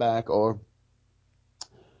then come back, or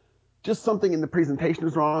just something in the presentation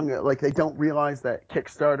is wrong. Like, they don't realize that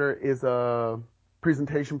Kickstarter is a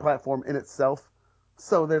presentation platform in itself.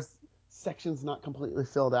 So there's sections not completely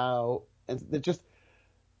filled out, and it just,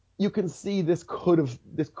 you can see this could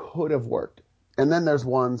have worked. And then there's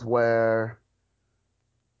ones where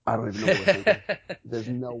I don't even know what we're thinking. There's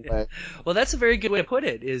no way. Well, that's a very good way to put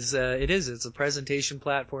it. It's a presentation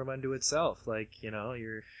platform unto itself. Like, you know,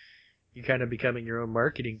 you're kind of becoming your own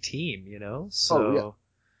marketing team, you know? So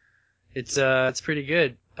it's pretty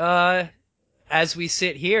good. As we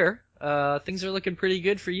sit here, things are looking pretty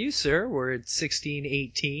good for you, sir. We're at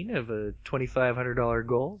 1618 of a $2,500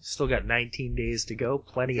 goal. Still got 19 days to go.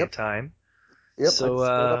 Plenty of time. Yep, so,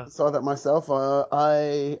 I saw that myself.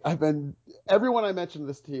 Everyone I mentioned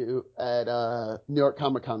this to you at New York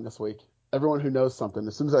Comic Con this week, everyone who knows something,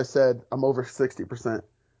 as soon as I said I'm over 60%,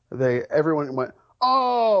 everyone went,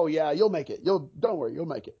 Oh yeah, you'll make it. Don't worry, you'll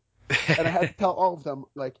make it. And I had to tell all of them,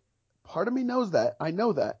 like, part of me knows that. I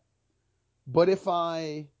know that. But if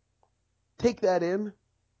I take that in,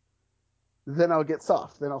 then I'll get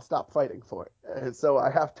soft. Then I'll stop fighting for it. And so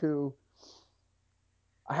I have to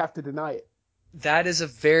deny it. That is a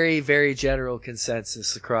very, very general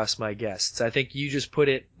consensus across my guests. I think you just put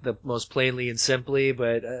it the most plainly and simply,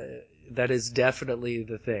 but that is definitely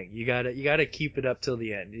the thing. You gotta keep it up till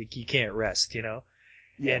the end. You can't rest, you know?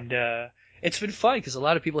 Yeah. And it's been fun because a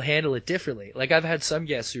lot of people handle it differently. Like, I've had some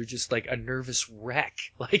guests who are just like a nervous wreck.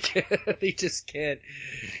 Like, they just can't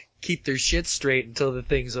keep their shit straight until the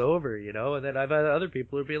thing's over, you know? And then I've had other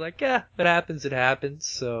people who be like, yeah, if it happens, it happens.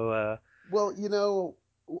 So, well, you know,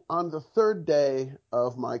 on the third day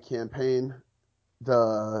of my campaign,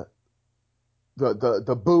 the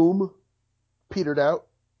boom petered out,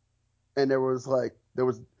 and there was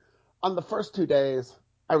on the first 2 days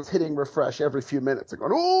I was hitting refresh every few minutes and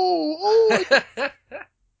going, oh.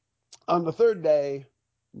 On the third day,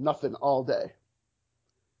 nothing all day,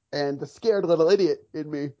 and the scared little idiot in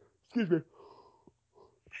me, excuse me.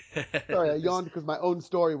 Sorry, I yawned because my own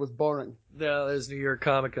story was boring. No, there's New York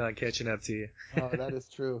Comic Con catching up to you. Oh, that is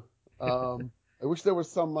true. I wish there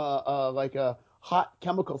was some like a hot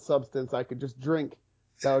chemical substance I could just drink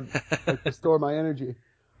that would like, restore my energy.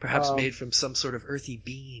 Perhaps made from some sort of earthy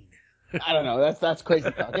bean. I don't know. That's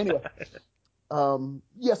crazy talk. Anyway,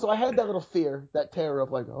 yeah. So I had that little fear, that terror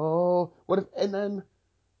of like, oh, what if? And then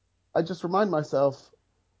I just remind myself,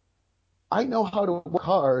 I know how to work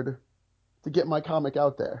hard to get my comic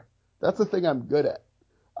out there. That's the thing I'm good at.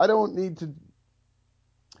 I don't need to.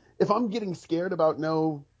 If I'm getting scared about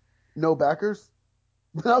no backers,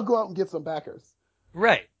 then I'll go out and get some backers.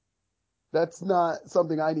 Right. That's not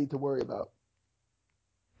something I need to worry about.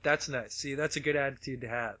 That's nice. See, that's a good attitude to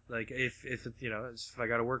have. Like, if you know, if I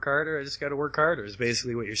got to work harder, I just got to work harder. Is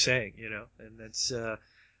basically what you're saying, you know. And that's a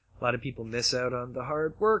lot of people miss out on the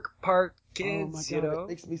hard work part, kids. Oh my God, you know, it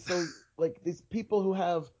makes me so like these people who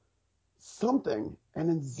have something and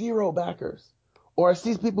then zero backers, or I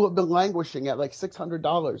see people who have been languishing at like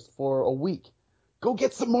 $600 for a week. Go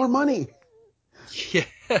get some more money. Yeah,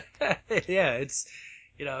 yeah. It's,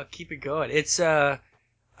 you know, keep it going. It's I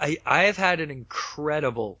have had an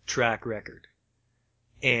incredible track record,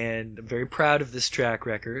 and I'm very proud of this track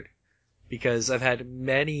record because I've had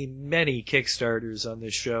many, many Kickstarters on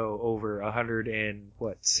this show over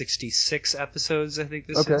 166 episodes, I think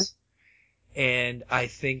this is. And I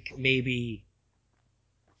think maybe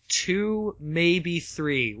 2, maybe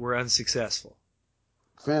 3 were unsuccessful.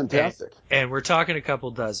 Fantastic. And we're talking a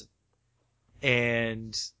couple dozen.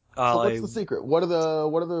 And so what's the secret? What are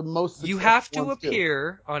the most successful you have to ones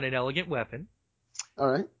appear on an elegant weapon.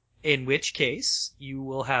 All right. In which case you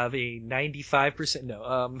will have a 95%.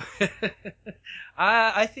 No,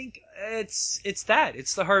 I think it's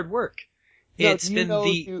the hard work. Now, It's been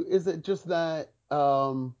is it just that?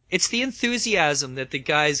 It's the enthusiasm that the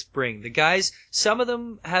guys bring. The guys, some of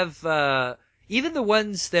them have, even the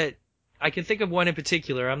ones that I can think of one in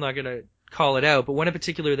particular. I'm not gonna call it out, but one in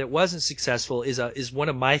particular that wasn't successful is one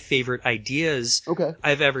of my favorite ideas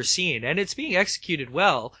I've ever seen, and it's being executed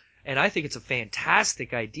well, and I think it's a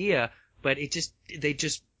fantastic idea, but they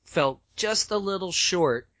just felt just a little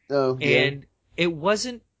short. Oh, yeah. And it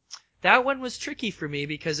wasn't, that one was tricky for me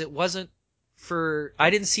because it wasn't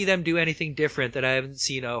I didn't see them do anything different that I haven't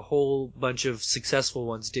seen a whole bunch of successful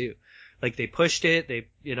ones do. Like, they pushed it,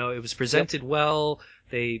 it was presented well,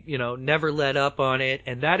 they, never let up on it,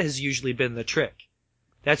 and that has usually been the trick.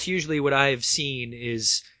 That's usually what I've seen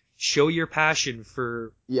is show your passion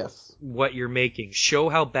for what you're making. Show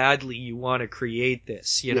how badly you want to create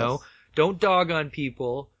this, you know? Don't dog on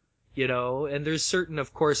people, and there's certain,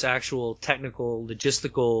 of course, actual technical,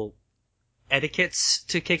 logistical etiquettes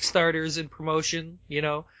to Kickstarters and promotion,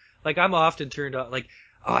 Like, I'm often turned on, like,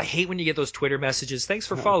 oh, I hate when you get those Twitter messages. Thanks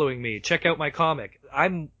for following me. Check out my comic.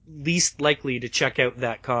 I'm least likely to check out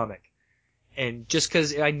that comic. And just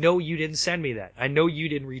because I know you didn't send me that. I know you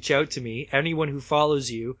didn't reach out to me. Anyone who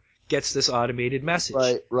follows you gets this automated message.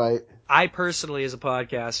 Right. I personally, as a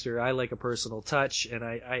podcaster, I like a personal touch, and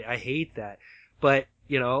I hate that. But,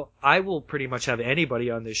 I will pretty much have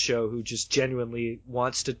anybody on this show who just genuinely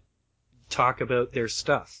wants to talk about their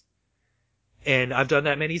stuff. And I've done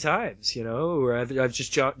that many times, where I've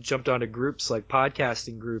just jumped onto groups like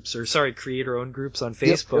podcasting groups creator-owned groups on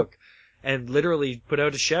Facebook and literally put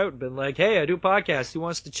out a shout and been like, hey, I do a podcast. Who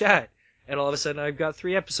wants to chat? And all of a sudden I've got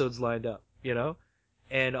 3 episodes lined up,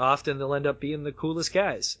 And often they'll end up being the coolest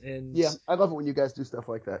guys. And yeah, I love it when you guys do stuff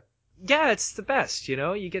like that. yeah, it's the best,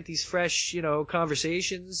 you get these fresh,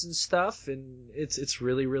 conversations and stuff, and it's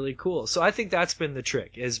really, really cool. So I think that's been the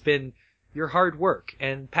trick, has been your hard work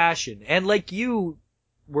and passion. And like you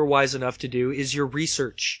were wise enough to do is your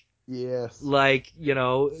research. Yes. Like,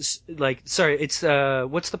 sorry, it's,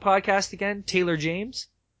 what's the podcast again? Taylor James?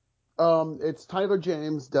 It's Tyler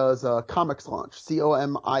James does Comics Launch,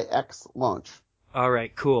 COMIX Launch. All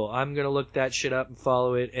right, cool. I'm going to look that shit up and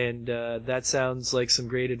follow it. And, that sounds like some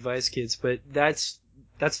great advice, kids, but that's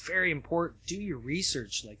very important. Do your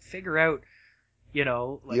research, like figure out,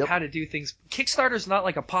 how to do things. Kickstarter's not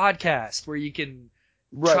like a podcast where you can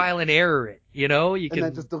trial and error it, you can. And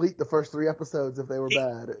then just delete the first 3 episodes if they were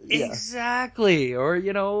bad. Yeah. Exactly. Or,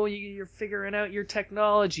 you're figuring out your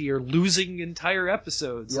technology or losing entire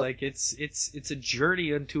episodes. Yep. Like it's a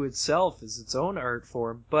journey unto itself as its own art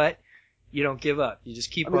form, but you don't give up. You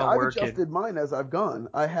just keep on working. I've adjusted mine as I've gone.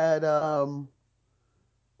 I had,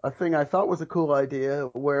 a thing I thought was a cool idea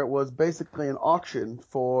where it was basically an auction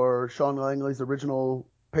for Sean Langley's original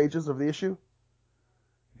pages of the issue.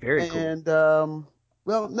 Very cool. And,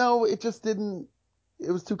 well, no, it just didn't. It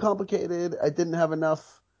was too complicated. I didn't have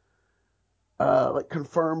enough,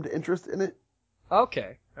 confirmed interest in it.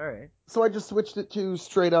 Okay, all right. So I just switched it to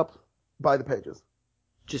straight up buy the pages.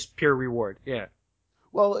 Just pure reward, yeah.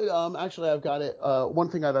 Well, actually, I've got it. One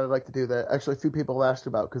thing that I'd like to do that actually a few people asked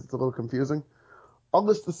about because it's a little confusing. I'll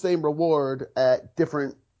list the same reward at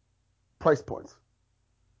different price points.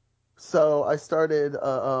 So I started.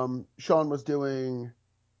 Sean was doing.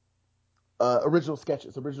 Original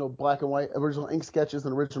sketches, original black and white, original ink sketches,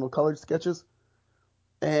 and original colored sketches.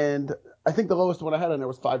 And I think the lowest one I had on there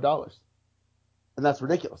was $5. And that's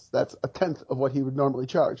ridiculous. That's a tenth of what he would normally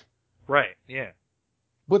charge. Right, yeah.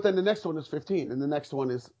 But then the next one is 15, and the next one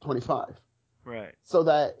is 25. Right. So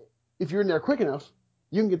that if you're in there quick enough,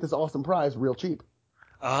 you can get this awesome prize real cheap.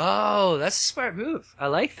 Oh, that's a smart move. I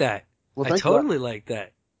like that. Well, I totally like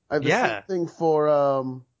that. I have the same thing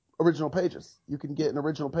for original pages. You can get an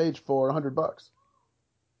original page for $100.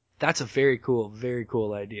 That's a very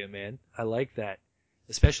cool idea, man. I like that.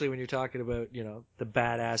 Especially when you're talking about, the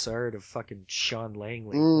badass art of fucking Sean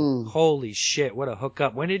Langley. Holy shit, what a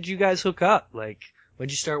hookup. When did you guys hook up? Like, when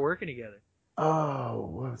did you start working together? Oh,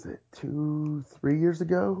 what was it? 2-3 years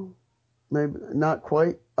ago? Maybe not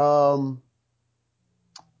quite.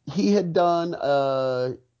 He had done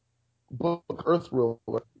a book, Earth Ruler,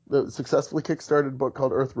 the successfully kickstarted book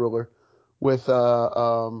called Earth Ruler, with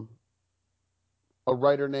a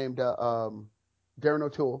writer named Darren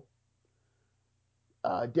O'Toole.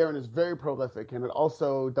 Darren is very prolific and had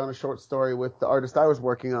also done a short story with the artist I was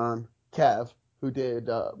working on, Cav, who did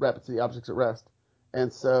Rapid City Objects at Rest.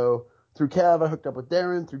 And so through Cav, I hooked up with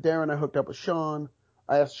Darren. Through Darren, I hooked up with Sean.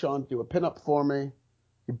 I asked Sean to do a pinup for me.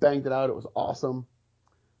 He banged it out. It was awesome.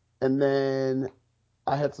 And then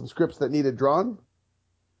I had some scripts that needed drawn.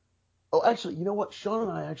 Oh, actually, you know what? Sean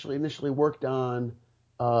and I actually initially worked on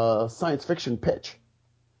science fiction pitch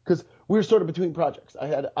because we were sort of between projects.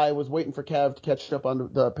 I was waiting for Cav to catch up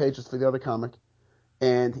on the pages for the other comic,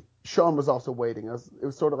 and Sean was also waiting. It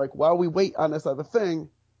was sort of like, while we wait on this other thing,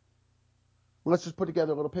 let's just put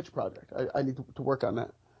together a little pitch project. I need to work on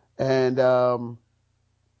that. And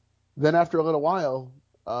then after a little while,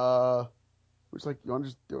 we're just like, you want to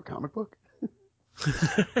just do a comic book?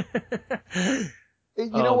 You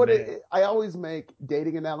know what? I always make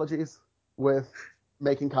dating analogies with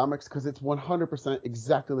making comics because it's 100%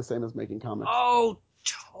 exactly the same as making comics. Oh,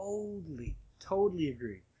 totally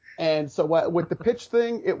agree. And so with the pitch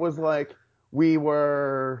thing, it was like we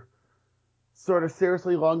were sort of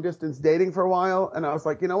seriously long distance dating for a while, and I was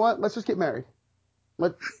like, you know what? Let's just get married.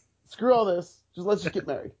 Screw all this. Let's just get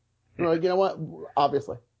married. And we're like, you know what?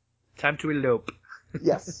 Obviously. Time to elope.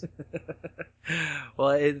 Yes.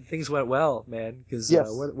 Well, things went well, man, because yes.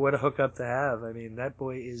 What a hookup to have. I mean, that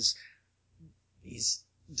boy he's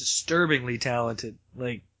disturbingly talented.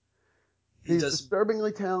 Like, he's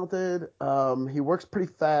disturbingly talented. He works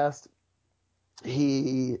pretty fast.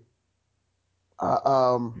 He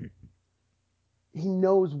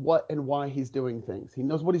knows what and why he's doing things. He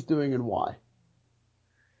knows what he's doing and why.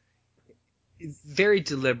 Very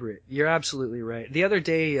deliberate. You're absolutely right. The other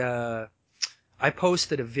day, I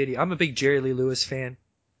posted a video. I'm a big Jerry Lee Lewis fan.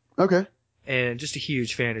 Okay. And just a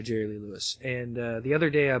huge fan of Jerry Lee Lewis. And the other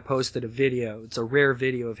day I posted a video. It's a rare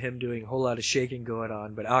video of him doing a whole lot of shaking going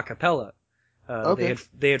on, but a cappella. Okay.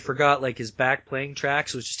 They had forgot like his back playing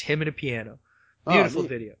tracks. It was just him and a piano. Beautiful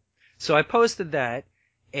video. So I posted that,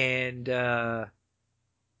 and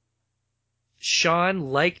Sean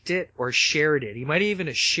liked it or shared it. He might even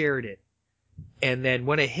have shared it. And then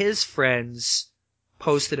one of his friends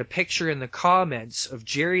posted a picture in the comments of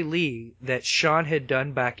Jerry Lee that Sean had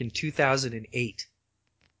done back in 2008.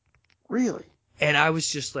 Really? And I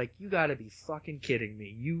was just like, you gotta be fucking kidding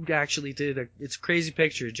me. You actually did it's a crazy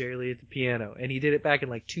picture of Jerry Lee at the piano. And he did it back in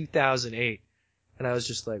like 2008. And I was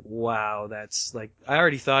just like, wow, that's like, I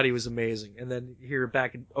already thought he was amazing. And then here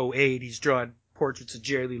back in 2008, he's drawing portraits of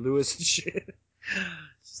Jerry Lee Lewis and shit.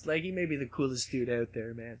 It's like, he may be the coolest dude out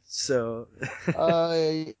there, man. So.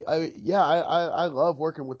 I love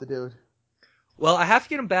working with the dude. Well, I have to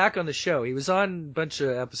get him back on the show. He was on a bunch of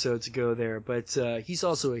episodes ago there, but he's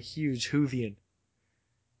also a huge Whovian.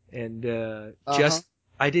 And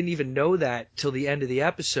I didn't even know that till the end of the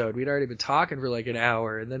episode. We'd already been talking for like an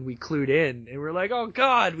hour, and then we clued in, and we're like, oh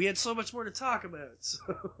God, we had so much more to talk about. So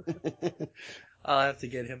I'll have to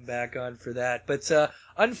get him back on for that. But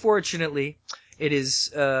unfortunately, it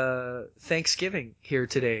is Thanksgiving here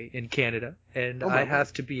today in Canada, and I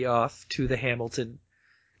have to be off to the Hamilton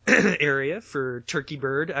area for Turkey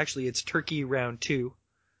Bird. Actually, it's Turkey Round 2.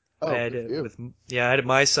 I had it at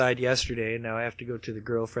my side yesterday, and now I have to go to the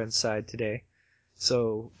girlfriend's side today.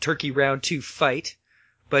 So, Turkey Round 2 fight.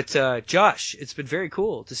 But, Josh, it's been very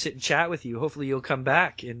cool to sit and chat with you. Hopefully you'll come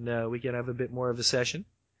back and we can have a bit more of a session.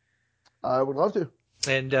 I would love to.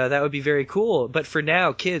 And that would be very cool. But for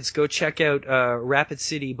now, kids, go check out Rapid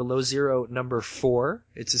City Below Zero number 4.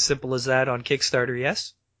 It's as simple as that on Kickstarter,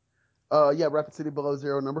 yes? Yeah, Rapid City Below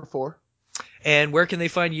Zero number 4. And where can they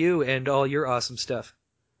find you and all your awesome stuff?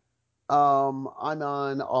 I'm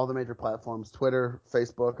on all the major platforms, Twitter,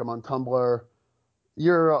 Facebook. I'm on Tumblr.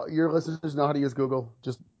 Your listeners know how to use Google.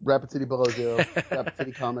 Just Rapid City Below Zero, Rapid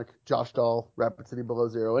City Comic, Josh Dahl, Rapid City Below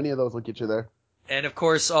Zero. Any of those will get you there. And of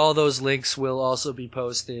course, all those links will also be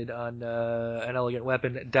posted on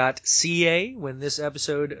anelegantweapon.ca when this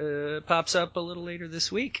episode pops up a little later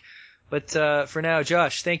this week. But for now,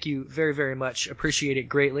 Josh, thank you very, very much. Appreciate it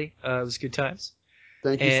greatly. It was good times.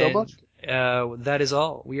 Thank you so much. That is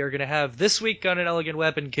all we are going to have this week on An Elegant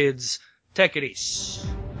Weapon, kids. Take it easy.